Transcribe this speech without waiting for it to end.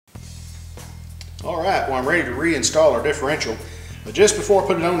All right, well, I'm ready to reinstall our differential. But just before I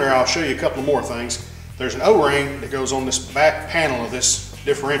put it on there, I'll show you a couple more things. There's an O-ring that goes on this back panel of this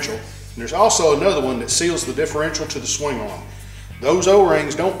differential. And there's also another one that seals the differential to the swing arm. Those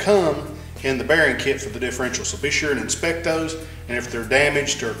O-rings don't come in the bearing kit for the differential, so be sure and inspect those, and if they're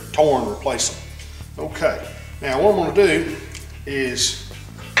damaged or torn, replace them. Okay, now what I'm going to do is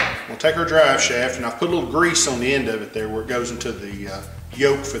we'll take our drive shaft, and I've put a little grease on the end of it there where it goes into the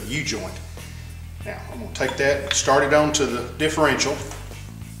yoke for the U-joint. Now I'm going to take that and start it onto the differential.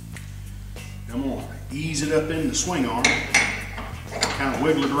 I'm going to ease it up in the swing arm, kind of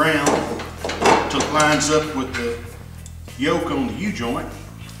wiggle it around until it lines up with the yoke on the U-joint.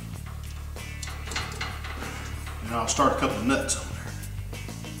 And I'll start a couple of nuts on there.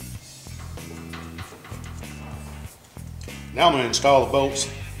 Now I'm going to install the bolts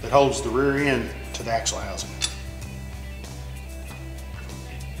that holds the rear end to the axle housing.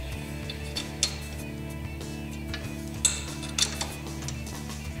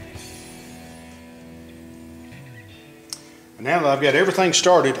 And now that I've got everything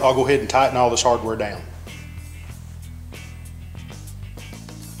started, I'll go ahead and tighten all this hardware down.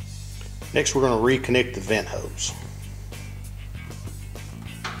 Next, we're going to reconnect the vent hose.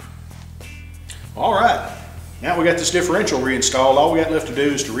 All right, now we got this differential reinstalled. All we got left to do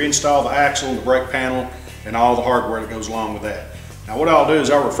is to reinstall the axle and the brake panel and all the hardware that goes along with that. Now what I'll do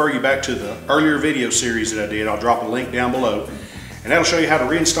is I'll refer you back to the earlier video series that I did. I'll drop a link down below, and that'll show you how to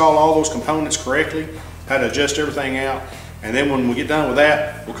reinstall all those components correctly, how to adjust everything out, and then when we get done with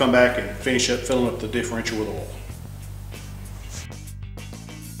that, we'll come back and finish up filling up the differential with oil.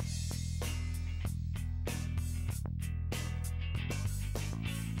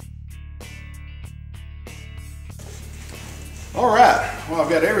 All right, well, I've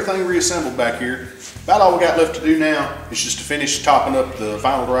got everything reassembled back here. About all we got left to do now is just to finish topping up the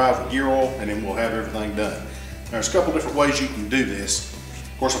final drive with gear oil, and then we'll have everything done. There's a couple different ways you can do this.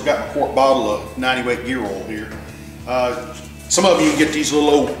 Of course, I've got my quart bottle of 90 weight gear oil here. Some of you can get these little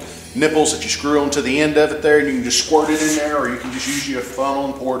old nipples that you screw onto the end of it there, and you can just squirt it in there, or you can just use your funnel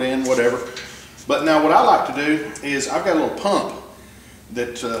and pour it in, whatever. But now what I like to do is I've got a little pump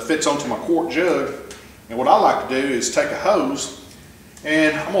that fits onto my quart jug, and what I like to do is take a hose,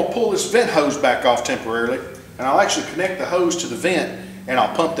 and I'm going to pull this vent hose back off temporarily, and I'll actually connect the hose to the vent, and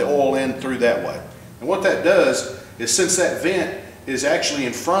I'll pump the oil in through that way. And what that does is, since that vent is actually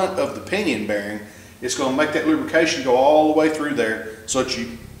in front of the pinion bearing, it's going to make that lubrication go all the way through there, so that you're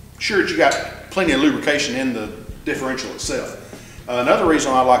sure that you got plenty of lubrication in the differential itself. Another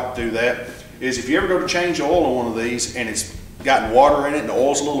reason I like to do that is if you ever go to change the oil on one of these and it's gotten water in it and the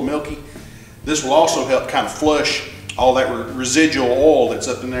oil's a little milky, this will also help kind of flush all that residual oil that's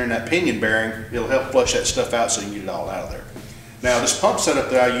up in there in that pinion bearing. It'll help flush that stuff out so you can get it all out of there. Now this pump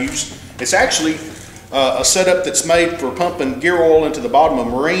setup that I use, it's actually a setup that's made for pumping gear oil into the bottom of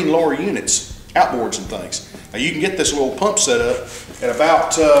marine lower units, outboards and things. Now you can get this little pump set up at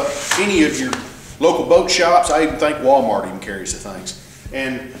about any of your local boat shops. I even think Walmart even carries the things.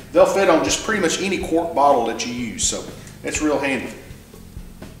 And they'll fit on just pretty much any quart bottle that you use, so it's real handy.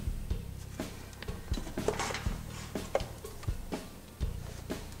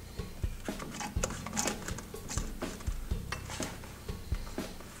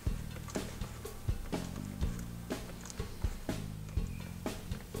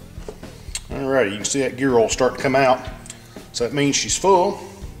 Alrighty, you can see that gear oil starting to come out, so that means she's full.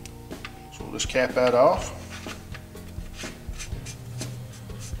 So we'll just cap that off.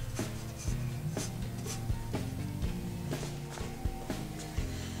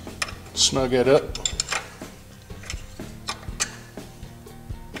 Snug that up.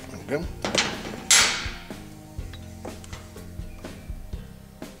 There we go.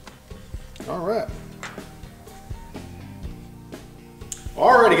 All right.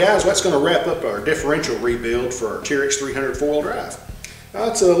 Alrighty guys, that's going to wrap up our differential rebuild for our TRX300 four-wheel drive. Now,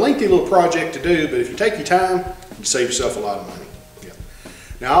 it's a lengthy little project to do, but if you take your time, you save yourself a lot of money. Yeah.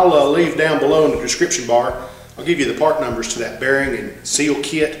 Now I'll leave down below in the description bar, I'll give you the part numbers to that bearing and seal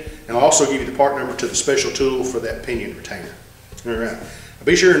kit, and I'll also give you the part number to the special tool for that pinion retainer. Alright,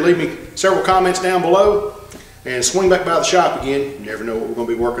 be sure and leave me several comments down below, and swing back by the shop again. You never know what we're going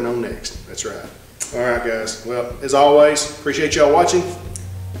to be working on next. That's right. Alright guys, well, as always, appreciate y'all watching.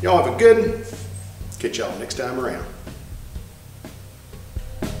 Y'all have a good one. Catch y'all next time around.